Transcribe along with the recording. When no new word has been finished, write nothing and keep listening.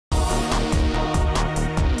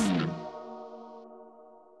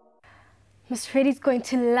Miss Reddy's going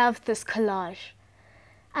to love this collage.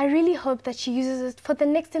 I really hope that she uses it for the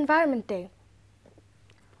next Environment Day.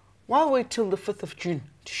 Why wait till the 5th of June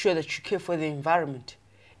to show that you care for the environment?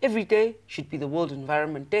 Every day should be the World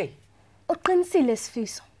Environment Day. Uqinisile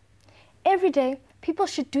Sifiso. Every day, people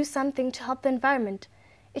should do something to help the environment.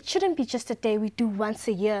 It shouldn't be just a day we do once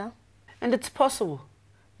a year. And it's possible.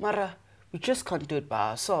 Mara, we just can't do it by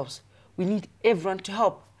ourselves. We need everyone to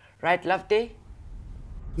help. Right, Love Day?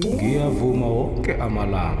 Ngiyavuma wonke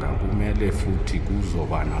amalanga kumele futhi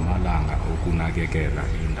kuzoba namalanga okunakekela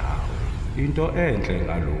indawo. Into enhle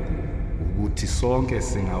ngalokhu ukuthi sonke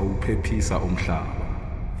singawuphephisa umhlaba.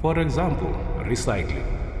 For example, recycling.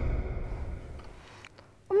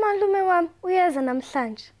 Umalume wami uyeza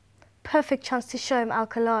namhlanje. Perfect chance to show him our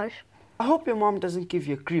collage. I hope your mom doesn't give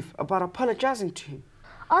you grief about apologizing to him.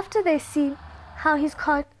 After they see how his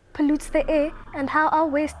car pollutes the air and how our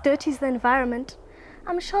waste dirties the environment,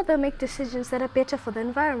 I'm sure they'll make decisions that are better for the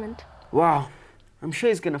environment. Wow, I'm sure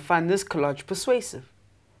he's going to find this collage persuasive.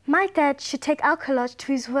 My dad should take our collage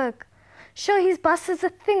to his work, show his bosses a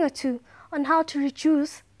thing or two on how to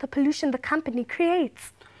reduce the pollution the company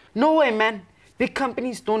creates. No way, man. Big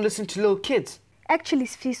companies don't listen to little kids. Actually,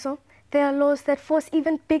 Sifiso, there are laws that force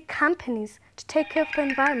even big companies to take care of the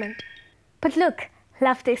environment. But look,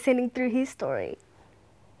 Love Day sending through his story.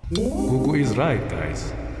 Gugu is right,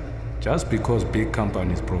 guys. Just because big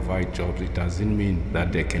companies provide jobs, it doesn't mean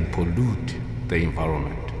that they can pollute the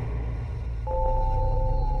environment.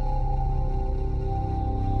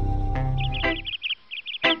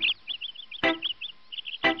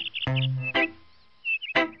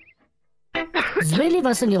 Zweli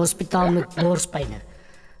was in die hospitaal met borspyne.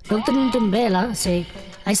 Dr. Ntombela sê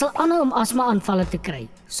hy sal aanhou om asma-aanvalle te kry,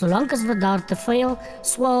 solank as wat daar te veel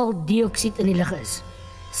swaweldioksied in die lug is.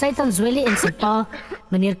 Sy het aan Zweli en sy pa,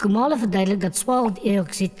 meneer Kumalo, verduidelik dat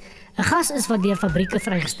swaweldioksied 'n gas is wat deur fabrieke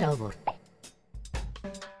vrygestel word.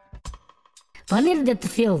 Wanneer dit te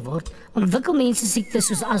veel word, ontwikkel mense siektes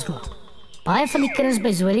soos asma. Baie van die kinders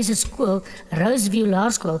by Zweli se skool, Roseview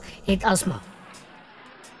Laerskool, het asma.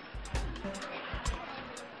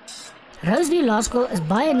 Roseview Laerskool is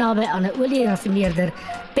baie naby aan 'n olie-raffineerder,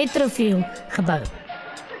 Petrofuel, gebou.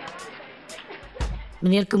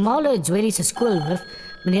 Meneer Kumalo het Zweli se skoolhoof,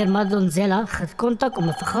 meneer Madonzela, gekontak om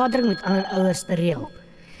 'n vergadering met ander ouers te reël.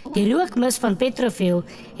 Die rookmis van Petrofuel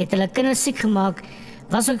het hulle kinders siek gemaak,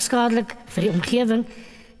 was ook skadelik vir die omgewing,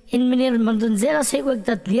 en meneer Madonzela sê ook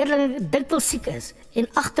dat leerders dikwels siek is en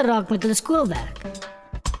agterraak met hulle skoolwerk.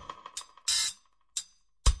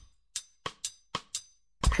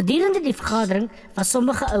 Gedurende die vergadering was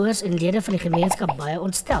sommige ouers en lede van die gemeenskap baie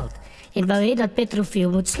ontsteld en wou hê dat Petrofuel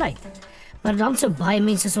moet sluit. Maar dan sou baie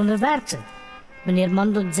mense sonder werk sit. Meneer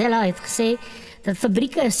Mandonzela het gesê dat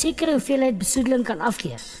fabrieke 'n sekere hoeveelheid besoedeling kan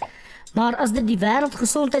afgee. Maar as dit die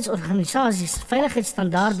Wêreldgesondheidsorganisasie se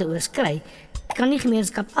veiligheidsstandaarde oorskry, kan die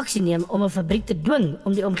gemeenskap aksie neem om 'n fabriek te dwing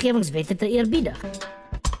om die omgewingswette te eerbiedig.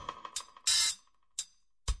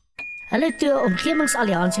 Hulle het toe 'n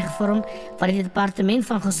omgewingsalliansie gevorm wat die departement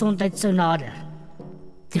van gesondheid sou nader.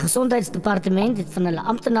 Die gesondheidsdepartement het van hulle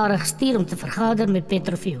amptenare gestuur om te vergader met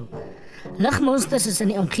Petrofuel. Lugmonsters is in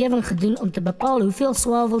die omgewing gedoen om te bepaal hoeveel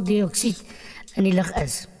swaweldioksied in die lug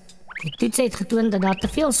is. Die toets het getoon dat daar te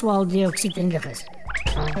veel swaweldioksied in die lug is.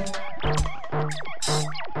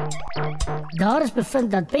 Daar is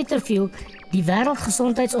bevind dat Petrofuel die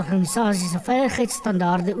Wêreldgesondheidsorganisasie se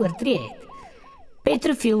veiligheidsstandaarde oortree het.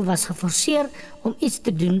 Petrofuel was geforseer om iets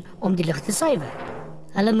te doen om die lug te suiwer.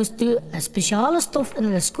 Hulle moes toe 'n spesiale stof in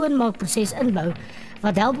hulle skoonmaakproses inbou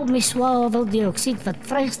wat help om die swaweldioksied wat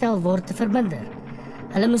vrygestel word te verminder.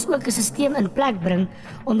 Hulle moes ook 'n stelsel in plek bring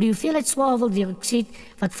om die hoeveelheid swaweldioksied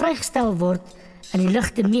wat vrygestel word in die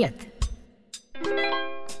lug te meet.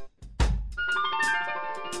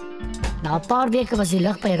 Na 'n paar weke was die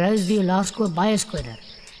lug by Roseview Laerskool baie skoner.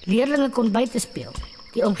 Leerders kon buite speel.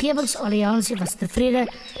 Die omgewingsalliansie was tevrede,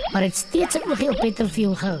 maar het steeds 'n oogie op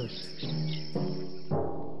Petrofuel gehou.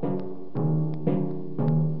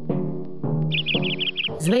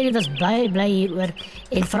 Zweli was baie bly hieroor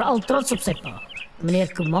en veral trots op sy pa.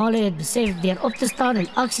 Meneer Kumalo het besef deur op te staan en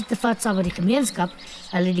aksie te vat saam met die gemeenskap,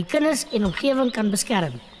 hulle die kinders en omgewing kan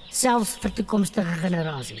beskerm, selfs vir toekomstige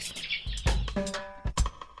generasies.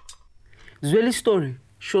 Zweli's story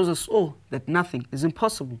shows us all that nothing is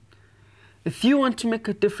impossible. If you want to make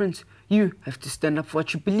a difference, you have to stand up for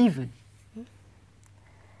what you believe in.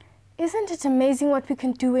 Isn't it amazing what we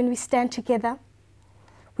can do when we stand together?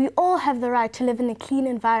 We all have the right to live in a clean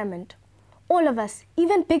environment. All of us,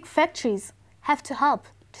 even big factories, have to help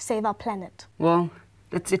to save our planet. Well,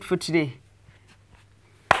 that's it for today.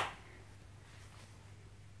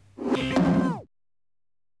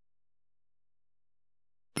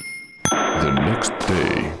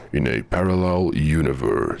 in a parallel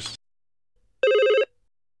universe.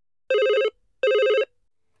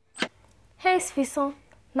 Hey Sfiso,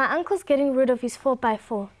 my uncle's getting rid of his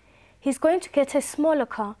 4x4. He's going to get a smaller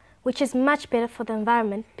car, which is much better for the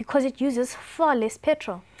environment because it uses far less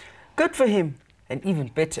petrol. Good for him, and even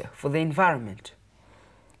better for the environment.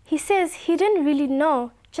 He says he didn't really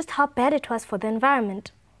know just how bad it was for the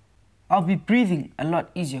environment. I'll be breathing a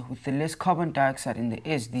lot easier with the less carbon dioxide in the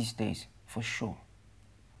air these days, for sure.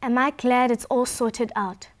 Am I glad it's all sorted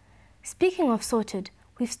out? Speaking of sorted,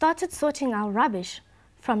 we've started sorting our rubbish.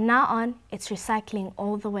 From now on, it's recycling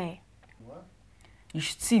all the way. What? You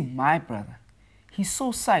should see my brother. He's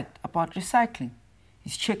so psyched about recycling.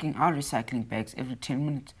 He's checking our recycling bags every 10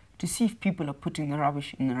 minutes to see if people are putting the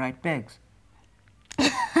rubbish in the right bags.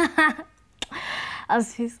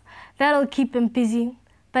 Asfis, that'll keep him busy.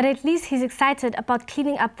 But at least he's excited about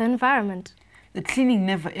cleaning up the environment. The cleaning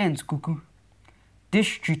never ends, Cuckoo.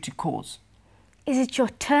 Dish duty calls. Is it your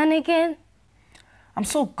turn again? I'm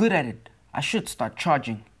so good at it. I should start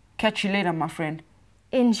charging. Catch you later, my friend.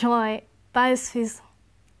 Enjoy. Bye, Asfis.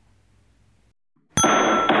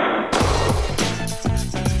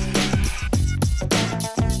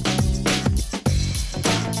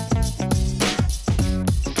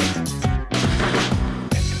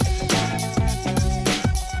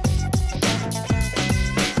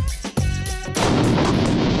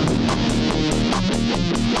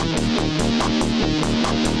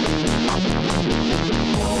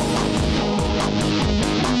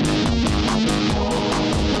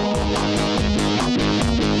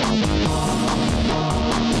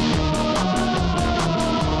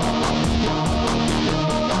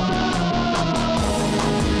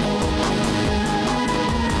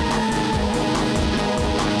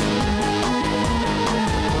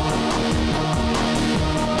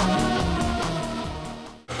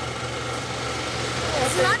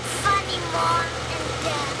 It's not